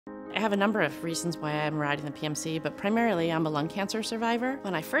I have a number of reasons why I'm riding the PMC, but primarily I'm a lung cancer survivor.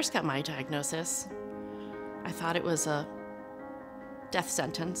 When I first got my diagnosis, I thought it was a death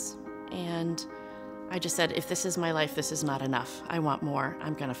sentence, and I just said, if this is my life, this is not enough. I want more.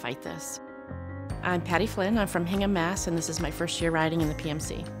 I'm gonna fight this. I'm Patti Flynn. I'm from Hingham, Mass, and this is my first year riding in the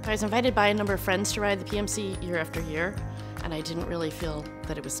PMC. I was invited by a number of friends to ride the PMC year after year, and I didn't really feel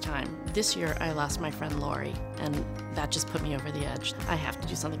that it was time. This year, I lost my friend Lori, and that just put me over the edge. I have to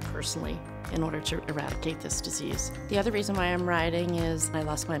do something personally in order to eradicate this disease. The other reason why I'm riding is I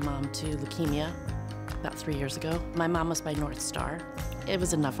lost my mom to leukemia about 3 years ago. My mom was my North Star. It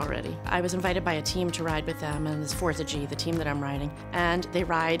was enough already. I was invited by a team to ride with them, and it's 4th of G, the team that I'm riding, and they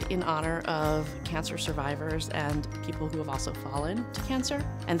ride in honor of cancer survivors and people who have also fallen to cancer.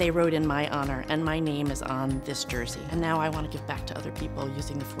 And they rode in my honor, and my name is on this jersey. And now I want to give back to other people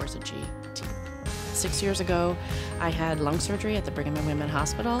using the 4th of G team. 6 years ago, I had lung surgery at the Brigham and Women's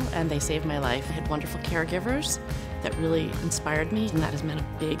Hospital, and they saved my life. I had wonderful caregivers that really inspired me, and that has meant a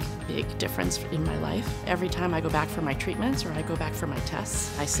big, big difference in my life. Every time I go back for my treatments or I go back for my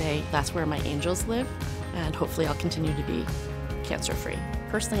tests, I say that's where my angels live, and hopefully I'll continue to be cancer-free.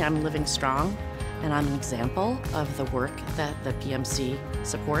 Personally, I'm living strong, and I'm an example of the work that the PMC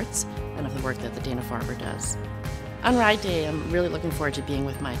supports and of the work that the Dana-Farber does. On ride day, I'm really looking forward to being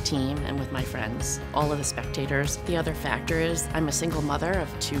with my team and with my friends, all of the spectators. The other factor is I'm a single mother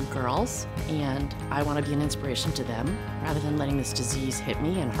of 2 girls, and I want to be an inspiration to them. Rather than letting this disease hit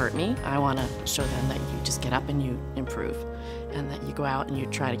me and hurt me, I want to show them that you just get up and you improve, and that you go out and you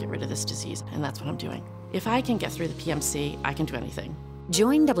try to get rid of this disease, and that's what I'm doing. If I can get through the PMC, I can do anything.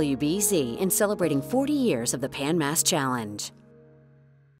 Join WBZ in celebrating 40 years of the Pan Mass Challenge.